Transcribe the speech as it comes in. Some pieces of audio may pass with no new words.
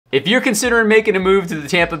If you're considering making a move to the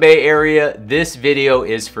Tampa Bay area, this video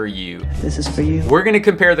is for you. This is for you. We're gonna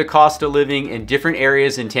compare the cost of living in different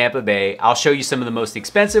areas in Tampa Bay. I'll show you some of the most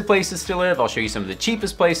expensive places to live. I'll show you some of the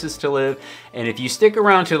cheapest places to live. And if you stick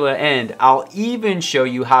around till the end, I'll even show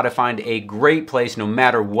you how to find a great place no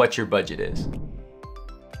matter what your budget is.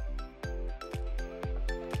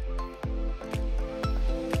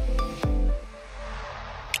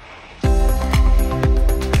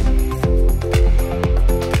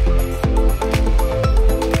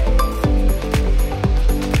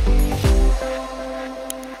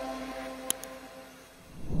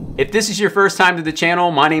 If this is your first time to the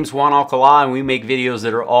channel, my name's Juan Alcala and we make videos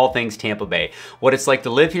that are all things Tampa Bay. What it's like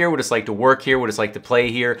to live here, what it's like to work here, what it's like to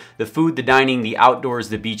play here, the food, the dining, the outdoors,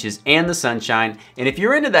 the beaches, and the sunshine. And if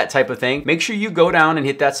you're into that type of thing, make sure you go down and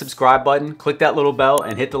hit that subscribe button, click that little bell,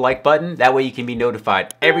 and hit the like button. That way you can be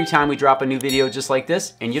notified every time we drop a new video just like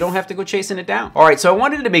this, and you don't have to go chasing it down. All right, so I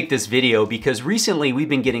wanted to make this video because recently we've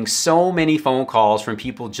been getting so many phone calls from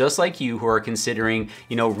people just like you who are considering,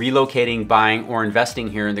 relocating, buying, or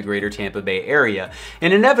investing here in the greater Tampa Bay area.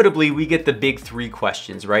 And inevitably we get the big three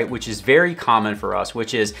questions, right? Which is very common for us,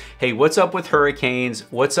 which is, hey, what's up with hurricanes?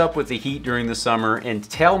 What's up with the heat during the summer? And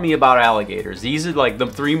tell me about alligators. These are like the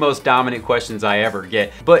three most dominant questions I ever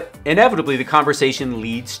get. But inevitably the conversation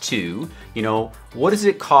leads to, what does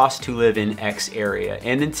it cost to live in X area?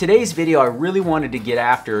 And in today's video, I really wanted to get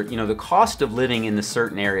after, the cost of living in the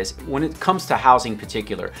certain areas when it comes to housing in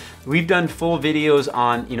particular. We've done full videos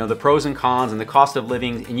on, the pros and cons and the cost of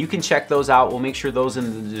living, and you can check those out. We'll make sure those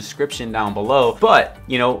in the description down below. But,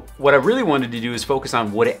 what I really wanted to do is focus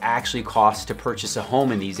on what it actually costs to purchase a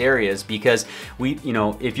home in these areas, because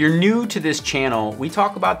if you're new to this channel, we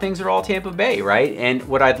talk about things that are all Tampa Bay, right? And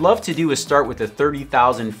what I'd love to do is start with a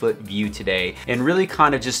 30,000 foot view today and really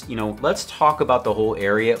kind of just, let's talk about the whole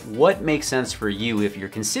area. What makes sense for you if you're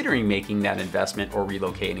considering making that investment or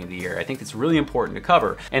relocating to the area? I think it's really important to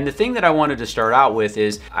cover. And the thing that I wanted to start out with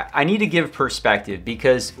is I need to give perspective,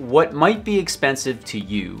 because what might be expensive to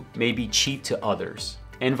you may be cheap to others,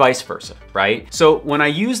 and vice versa, right? So when I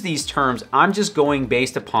use these terms, I'm just going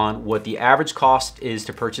based upon what the average cost is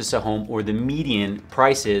to purchase a home or the median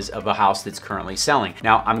price is of a house that's currently selling.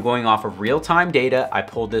 Now, I'm going off of real-time data. I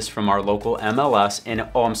pulled this from our local MLS, and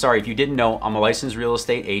I'm sorry, if you didn't know, I'm a licensed real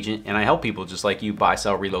estate agent and I help people just like you buy,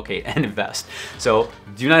 sell, relocate, and invest. So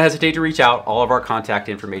do not hesitate to reach out. All of our contact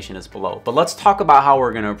information is below. But let's talk about how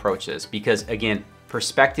we're gonna approach this, because again,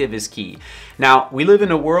 perspective is key. Now, we live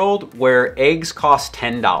in a world where eggs cost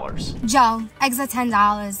 $10. Joe, eggs are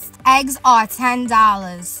 $10. Eggs are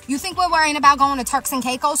 $10. You think we're worrying about going to Turks and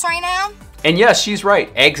Caicos right now? And yes, she's right.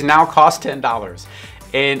 Eggs now cost $10.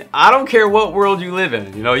 And I don't care what world you live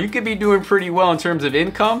in. You could be doing pretty well in terms of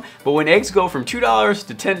income, but when eggs go from $2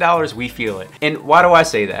 to $10, we feel it. And why do I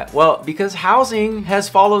say that? Well, because housing has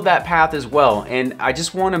followed that path as well. And I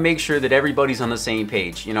just want to make sure that everybody's on the same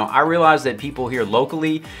page. I realize that people here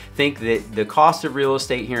locally think that the cost of real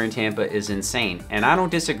estate here in Tampa is insane. And I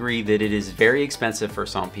don't disagree that it is very expensive for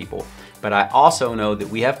some people. But I also know that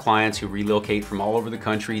we have clients who relocate from all over the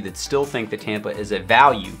country that still think that Tampa is a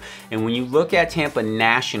value. And when you look at Tampa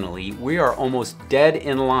nationally, we are almost dead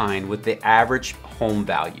in line with the average home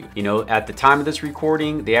value. At the time of this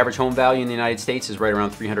recording, the average home value in the United States is right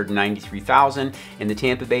around $393,000. In the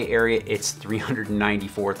Tampa Bay area, it's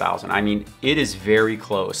 $394,000. I mean, it is very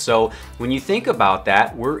close. So when you think about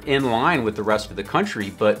that, we're in line with the rest of the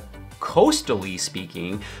country, but coastally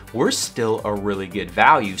speaking, we're still a really good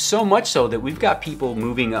value. So much so that we've got people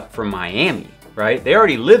moving up from Miami, right? They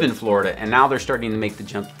already live in Florida and now they're starting to make the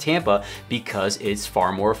jump to Tampa because it's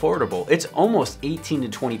far more affordable. It's almost 18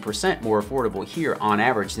 to 20% more affordable here on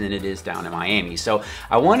average than it is down in Miami. So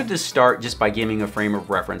I wanted to start just by giving a frame of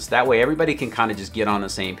reference. That way everybody can kind of just get on the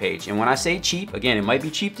same page. And when I say cheap, again, it might be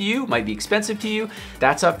cheap to you, might be expensive to you.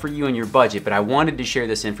 That's up for you and your budget, but I wanted to share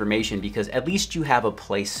this information because at least you have a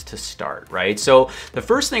place to start, right? So the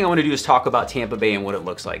first thing I want to do is talk about Tampa Bay and what it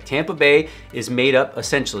looks like. Tampa Bay is made up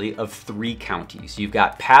essentially of 3 counties. You've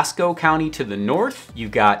got Pasco County to the north,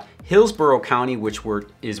 you've got Hillsborough County, which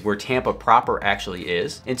is where Tampa proper actually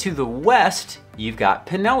is. And to the west, you've got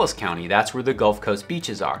Pinellas County. That's where the Gulf Coast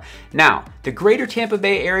beaches are. Now, the greater Tampa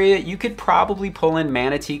Bay area, you could probably pull in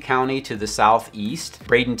Manatee County to the southeast,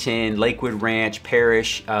 Bradenton, Lakewood Ranch,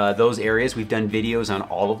 Parrish, those areas. We've done videos on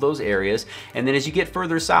all of those areas. And then as you get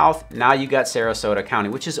further south, now you got Sarasota County,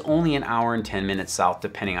 which is only an hour and 10 minutes south,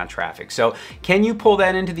 depending on traffic. So can you pull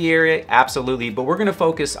that into the area? Absolutely. But we're gonna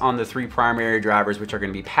focus on the 3 primary drivers, which are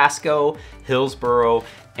gonna be Pasco, Hillsborough,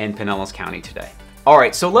 and Pinellas County today. All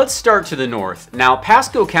right, so let's start to the north. Now,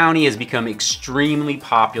 Pasco County has become extremely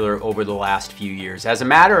popular over the last few years. As a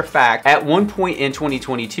matter of fact, at one point in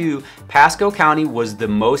 2022, Pasco County was the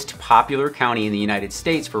most popular county in the United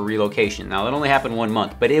States for relocation. Now, it only happened 1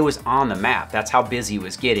 month, but it was on the map. That's how busy it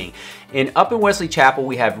was getting. And up in Wesley Chapel,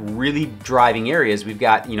 we have really driving areas. We've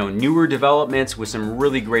got, newer developments with some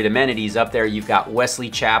really great amenities up there. You've got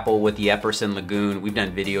Wesley Chapel with the Epperson Lagoon. We've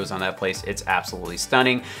done videos on that place. It's absolutely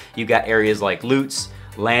stunning. You've got areas like Lutz,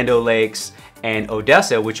 Lando Lakes, and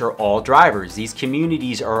Odessa, which are all drivers. These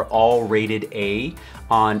communities are all rated A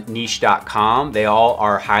on niche.com. They all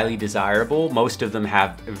are highly desirable. Most of them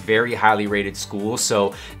have very highly rated schools,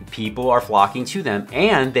 so people are flocking to them,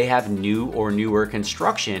 and they have new or newer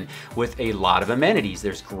construction with a lot of amenities.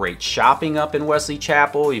 There's great shopping up in Wesley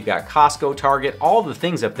Chapel. You've got Costco, Target, all the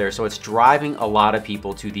things up there, so it's driving a lot of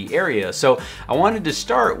people to the area. So I wanted to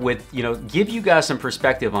start with, give you guys some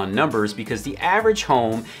perspective on numbers, because the average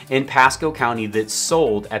home in Pasco County that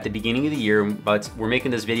sold at the beginning of the year, but we're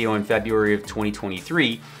making this video in February of 2023,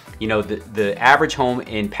 the average home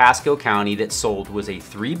in Pasco County that sold was a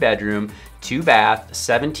 3-bedroom, 2-bath,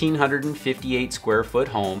 1,758 square foot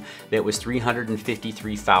home that was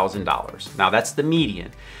 $353,000. Now that's the median.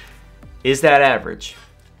 Is that average?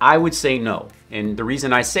 I would say no. And the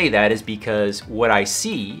reason I say that is because what I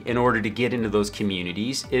see in order to get into those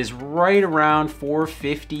communities is right around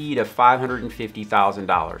 $450,000 to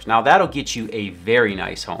 $550,000. Now that'll get you a very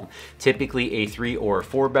nice home, typically a 3 or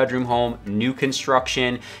 4 bedroom home, new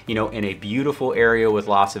construction, in a beautiful area with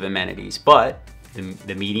lots of amenities. But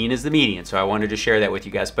the median is the median, so I wanted to share that with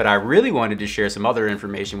you guys. But I really wanted to share some other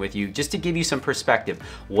information with you just to give you some perspective.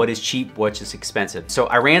 What is cheap, what is expensive? So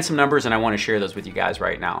I ran some numbers and I want to share those with you guys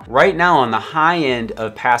right now. Right now on the high end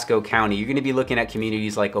of Pasco County, you're going to be looking at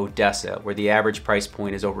communities like Odessa, where the average price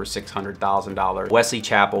point is over $600,000. Wesley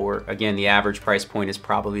Chapel, where again the average price point is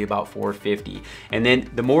probably about $450,000. And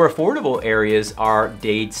then the more affordable areas are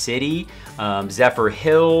Dade City, Zephyr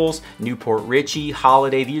Hills, Newport Richey,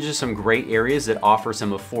 Holiday. These are some great areas that offer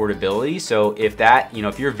some affordability. So if that,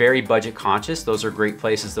 if you're very budget conscious, those are great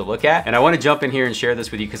places to look at. And I want to jump in here and share this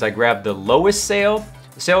with you because I grabbed the lowest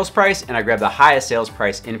sales price and I grabbed the highest sales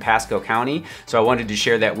price in Pasco County. So I wanted to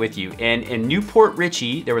share that with you. And in Newport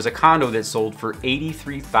Richey, there was a condo that sold for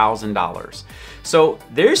 $83,000. So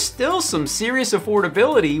there's still some serious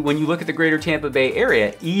affordability when you look at the greater Tampa Bay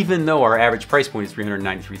area, even though our average price point is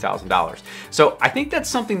 $393,000. So I think that's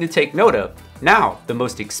something to take note of. Now, the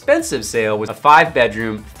most expensive sale was a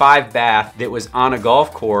 5-bedroom, 5-bath that was on a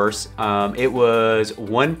golf course. It was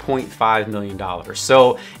 $1.5 million.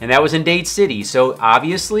 So, and that was in Dade City. So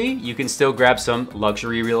obviously you can still grab some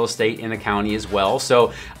luxury real estate in the county as well.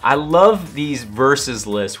 So I love these versus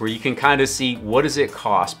lists where you can kind of see what does it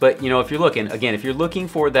cost. But if you're looking, again, if you're looking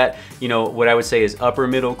for that, what I would say is upper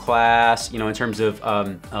middle class, in terms of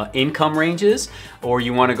income ranges, or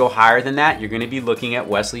you want to go higher than that, you're going to be looking at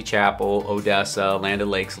Wesley Chapel, Odessa, Land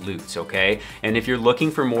O'Lakes, Lutz, okay? And if you're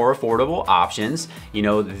looking for more affordable options, then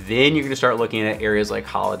you're going to start looking at areas like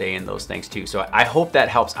Holiday and those things too. So I hope that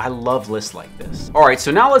helps. I love lists like this. All right,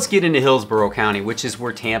 so now let's get into Hillsborough County, which is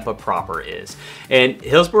where Tampa proper is. And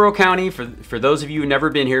Hillsborough County, for those of you who've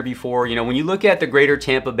never been here before, when you look at the greater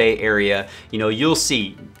Tampa Bay area, you'll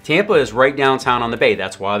see Tampa is right downtown on the bay.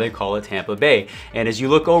 That's why they call it Tampa Bay. And as you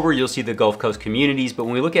look over, you'll see the Gulf Coast communities. But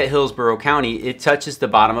when we look at Hillsborough County, it touches the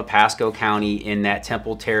bottom of Pasco County in that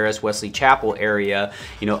Temple Terrace, Wesley Chapel area,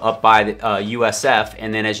 up by the USF.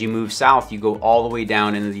 And then as you move south, you go all the way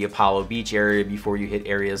down into the Apollo Beach area before you hit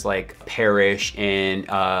areas like Parrish and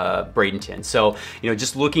Bradenton. So,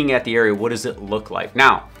 just looking at the area, what does it look like?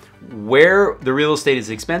 Now, where the real estate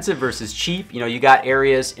is expensive versus cheap, you got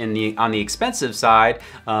areas on the expensive side,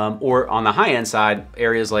 or on the high end side,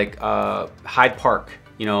 areas like Hyde Park.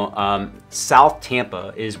 South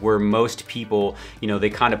Tampa is where most people, they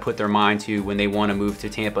kind of put their mind to when they want to move to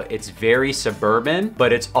Tampa. It's very suburban,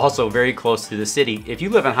 but it's also very close to the city. If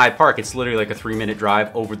you live in Hyde Park, it's literally like a 3-minute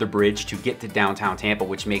drive over the bridge to get to downtown Tampa,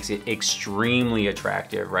 which makes it extremely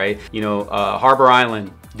attractive, right? Harbor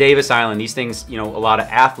Island, Davis Island, these things, a lot of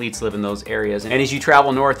athletes live in those areas. And as you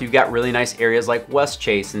travel north, you've got really nice areas like West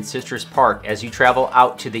Chase and Citrus Park. As you travel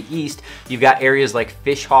out to the east, you've got areas like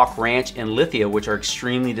Fishhawk Ranch and Lithia, which are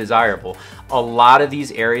extremely desirable. A lot of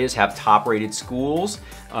these areas have top-rated schools.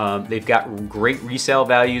 They've got great resale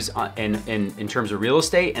values in terms of real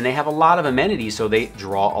estate, and they have a lot of amenities, so they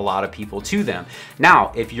draw a lot of people to them.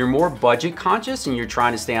 Now, if you're more budget conscious and you're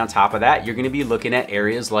trying to stay on top of that, you're going to be looking at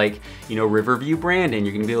areas like, Riverview, Brandon.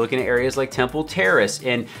 You're going to be looking at areas like Temple Terrace,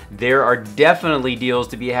 and there are definitely deals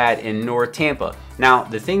to be had in North Tampa. Now,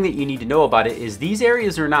 the thing that you need to know about it is these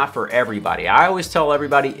areas are not for everybody. I always tell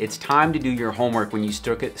everybody it's time to do your homework when you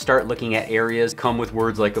start looking at areas come with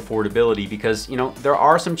words like affordability, because you know there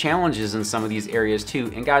are some challenges in some of these areas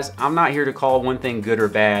too. And guys, I'm not here to call one thing good or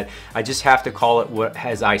bad. I just have to call it what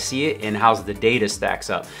as I see it and how's the data stacks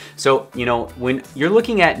up. So, you know, when you're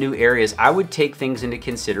looking at new areas, I would take things into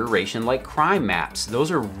consideration like crime maps.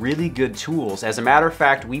 Those are really good tools. As a matter of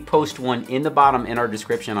fact, we post one in the bottom in our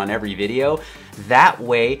description on every video. That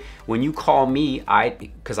way, when you call me,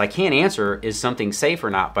 because I can't answer is something safe or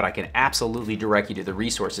not, but I can absolutely direct you to the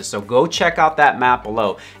resources. So go check out that map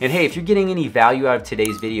below. And hey, if you're getting any value out of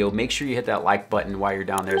today's video, make sure you hit that like button while you're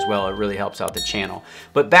down there as well. It really helps out the channel.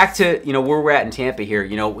 But back to, you know, where we're at in Tampa here.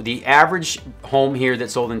 You know, the average home here that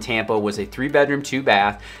sold in Tampa was a 3-bedroom,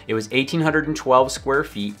 2-bath. It was 1,812 square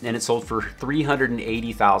feet, and it sold for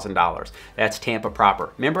 $380,000. That's Tampa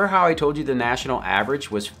proper. Remember how I told you the national average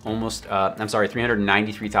was almost,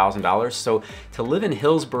 $393,000? So to live in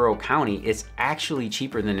Hillsborough County, it's actually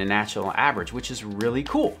cheaper than the national average, which is really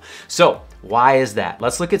cool. So why is that?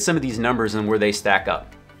 Let's look at some of these numbers and where they stack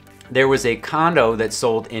up. There was a condo that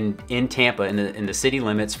sold in Tampa in the city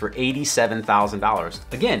limits for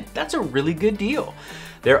 $87,000. Again, that's a really good deal.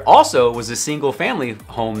 There also was a single family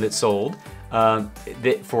home that sold in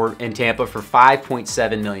Tampa for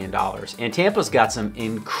 $5.7 million. And Tampa's got some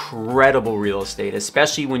incredible real estate,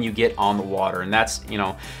 especially when you get on the water. And that's, you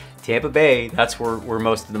know, Tampa Bay, that's where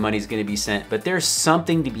most of the money is going to be sent. But there's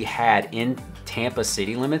something to be had in Tampa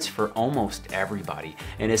city limits for almost everybody,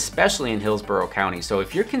 and especially in Hillsborough County. So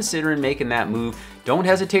if you're considering making that move, don't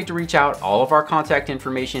hesitate to reach out. All of our contact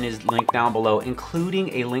information is linked down below,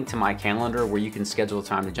 including a link to my calendar where you can schedule a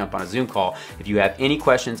time to jump on a Zoom call. If you have any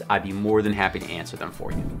questions, I'd be more than happy to answer them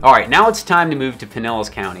for you. All right, now it's time to move to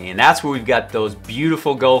Pinellas County, and that's where we've got those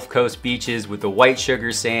beautiful Gulf Coast beaches with the white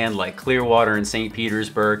sugar sand like Clearwater and St.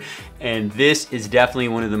 Petersburg. And this is definitely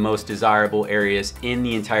one of the most desirable areas in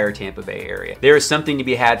the entire Tampa Bay area. There is something to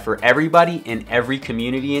be had for everybody in every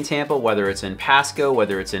community in Tampa, whether it's in Pasco,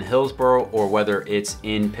 whether it's in Hillsborough, or whether it's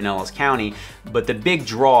in Pinellas County. But the big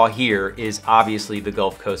draw here is obviously the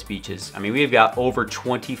Gulf Coast beaches. I mean, we've got over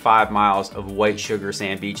 25 miles of white sugar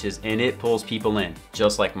sand beaches, and it pulls people in,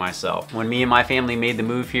 just like myself. When me and my family made the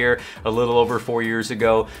move here a little over 4 years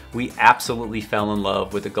ago, we absolutely fell in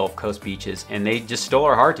love with the Gulf Coast beaches, and they just stole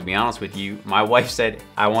our heart, to be honest with you. My wife said,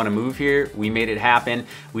 I want to move here. We made it happen.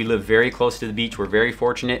 We live very close to the beach. We're very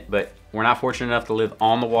fortunate, but we're not fortunate enough to live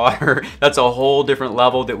on the water. That's a whole different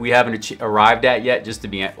level that we haven't arrived at yet, just to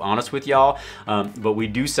be honest with y'all. But we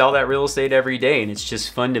do sell that real estate every day, and it's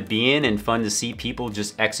just fun to be in and fun to see people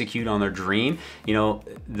just execute on their dream. You know,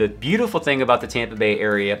 the beautiful thing about the Tampa Bay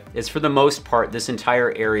area is, for the most part, this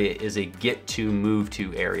entire area is a get to move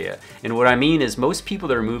to area. And what I mean is most people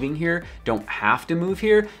that are moving here don't have to move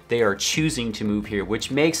here. They are choosing to move here,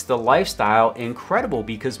 which makes the lifestyle incredible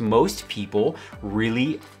because most people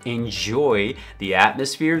really enjoy the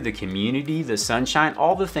atmosphere, the community, the sunshine,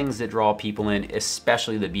 all the things that draw people in,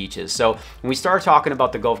 especially the beaches. So when we start talking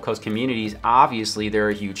about the Gulf Coast communities, obviously they're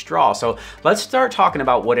a huge draw. So let's start talking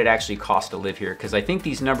about what it actually costs to live here, because I think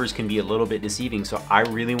these numbers can be a little bit deceiving. So I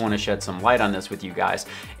really want to shed some light on this with you guys.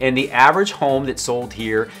 And the average home that sold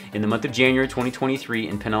here in the month of January 2023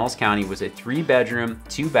 in Pinellas County was a 3-bedroom,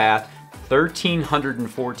 2-bath,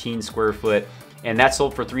 1,314 square foot, and that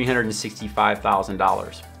sold for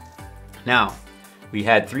 $365,000. Now, we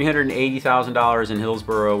had $380,000 in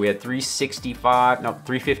Hillsborough. We had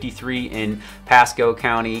 $353 in Pasco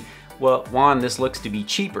County. Well, Juan, this looks to be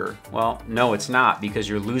cheaper. Well, no, it's not, because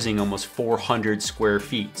you're losing almost 400 square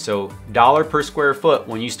feet. So dollar per square foot,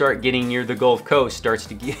 when you start getting near the Gulf Coast,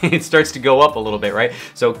 it starts to go up a little bit, right?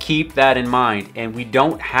 So keep that in mind. And we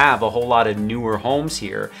don't have a whole lot of newer homes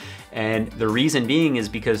here. And the reason being is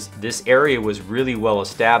because this area was really well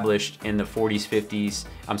established in the 50s,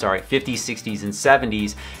 60s, and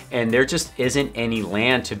 70s, and there just isn't any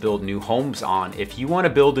land to build new homes on. If you want to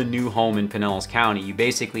build a new home in Pinellas County, you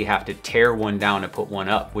basically have to tear one down and put one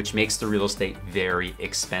up, which makes the real estate very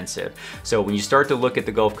expensive. So when you start to look at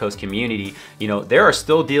the Gulf Coast community, you know, there are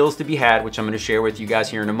still deals to be had, which I'm going to share with you guys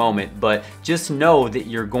here in a moment, but just know that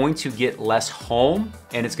you're going to get less home,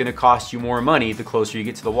 and it's going to cost you more money the closer you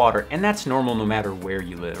get to the water. And that's normal no matter where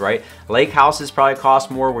you live, right? Lake houses probably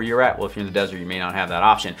cost more where you're at. Well, if you're in the desert, you may not have that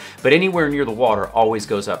option. But anywhere near the water always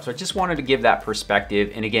goes up. So I just wanted to give that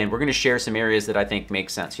perspective. And again, we're going to share some areas that I think make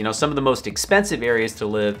sense. You know, some of the most expensive areas to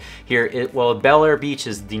live here, well, Bel Air Beach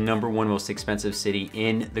is the #1 most expensive city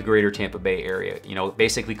in the greater Tampa Bay area. You know, it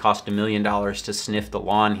basically cost $1 million to sniff the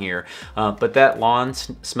lawn here. But that lawn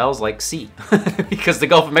smells like sea because the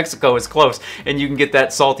Gulf of Mexico is close and you can get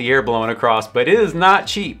that salty air blowing across, but it is not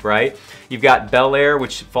cheap, right? You've got Bel Air,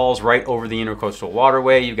 which falls right over the Intercoastal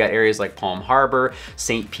Waterway. You've got areas like Palm Harbor.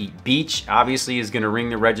 St. Pete Beach obviously is going to ring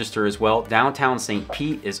the register as well. Downtown St.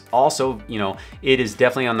 Pete is also, you know, it is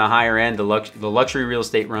definitely on the higher end. The luxury real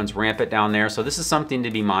estate runs rampant down there. So this is something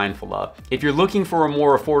to be mindful of. If you're looking for a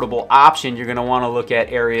more affordable option, you're going to want to look at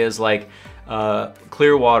areas like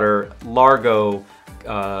Clearwater, Largo,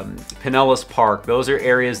 Pinellas Park. Those are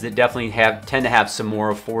areas that definitely tend to have some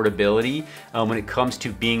more affordability when it comes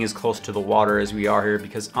to being as close to the water as we are here,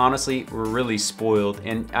 because honestly, we're really spoiled.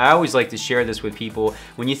 And I always like to share this with people.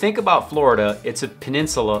 When you think about Florida, it's a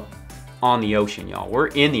peninsula on the ocean, y'all. We're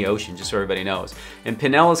in the ocean, just so everybody knows. And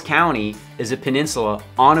Pinellas County is a peninsula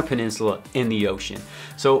on a peninsula in the ocean.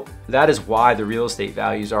 So that is why the real estate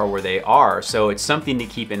values are where they are. So it's something to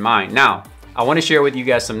keep in mind. Now, I want to share with you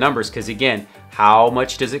guys some numbers, because again, how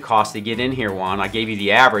much does it cost to get in here, Juan? I gave you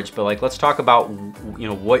the average, but like, let's talk about, you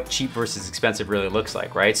know, what cheap versus expensive really looks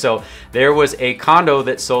like, right? So there was a condo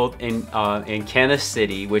that sold in Kansas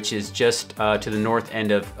City, which is just to the north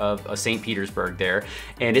end of St. Petersburg there,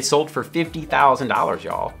 and it sold for $50,000,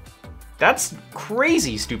 y'all. That's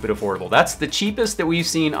crazy stupid affordable. That's the cheapest that we've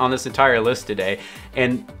seen on this entire list today.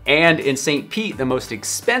 And in St. Pete, the most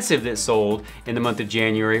expensive that sold in the month of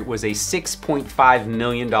January was a $6.5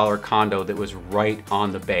 million condo that was right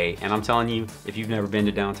on the bay. And I'm telling you, if you've never been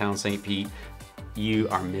to downtown St. Pete, you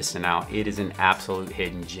are missing out. It is an absolute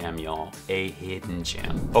hidden gem, y'all. A hidden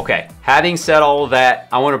gem. Okay, having said all of that,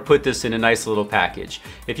 I want to put this in a nice little package.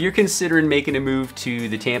 If you're considering making a move to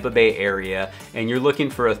the Tampa Bay area and you're looking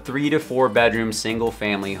for a 3 to 4 bedroom single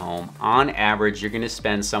family home, on average, you're going to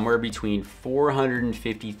spend somewhere between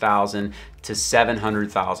 $450,000 to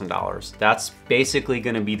 $700,000. That's basically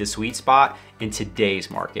going to be the sweet spot in today's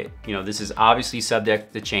market. You know, this is obviously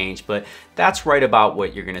subject to change, but that's right about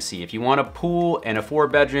what you're going to see. If you want a pool and a 4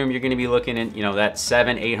 bedroom, you're going to be looking in, you know, that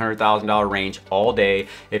 $700,000-$800,000 range all day.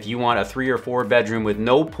 If you want a 3 or 4 bedroom with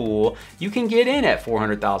no pool, you can get in at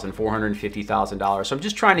 $400,000, $450,000. So I'm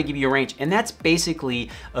just trying to give you a range, and that's basically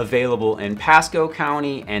available in Pasco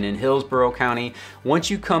County and in Hillsborough County. Once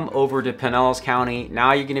you come over to Pinellas County,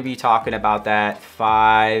 now you're going to be talking about that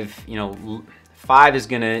 5, you know, 5 is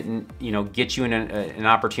gonna, you know, get you in an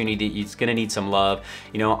opportunity. It's gonna need some love.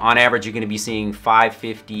 You know, on average, you're gonna be seeing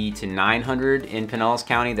 550 to 900 in Pinellas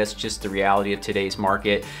County. That's just the reality of today's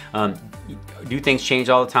market. Do things change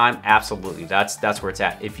all the time? Absolutely. That's where it's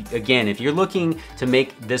at. If you're looking to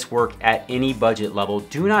make this work at any budget level,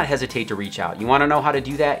 do not hesitate to reach out. You want to know how to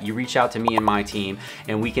do that? You reach out to me and my team,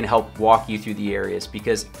 and we can help walk you through the areas,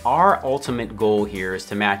 because our ultimate goal here is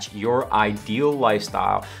to match your ideal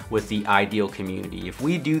lifestyle with the ideal community. If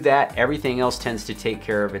we do that, everything else tends to take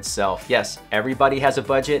care of itself. Yes, everybody has a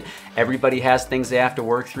budget. Everybody has things they have to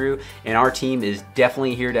work through, and our team is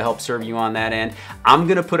definitely here to help serve you on that end. I'm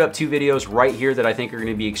going to put up 2 videos right here that I think are going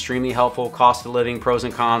to be extremely helpful. Cost of living, pros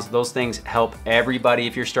and cons. Those things help everybody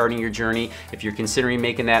if you're starting your journey. If you're considering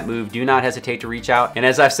making that move, do not hesitate to reach out. And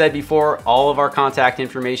as I've said before, all of our contact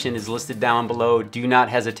information is listed down below. Do not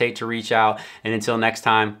hesitate to reach out. And until next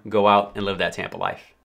time, go out and live that Tampa life.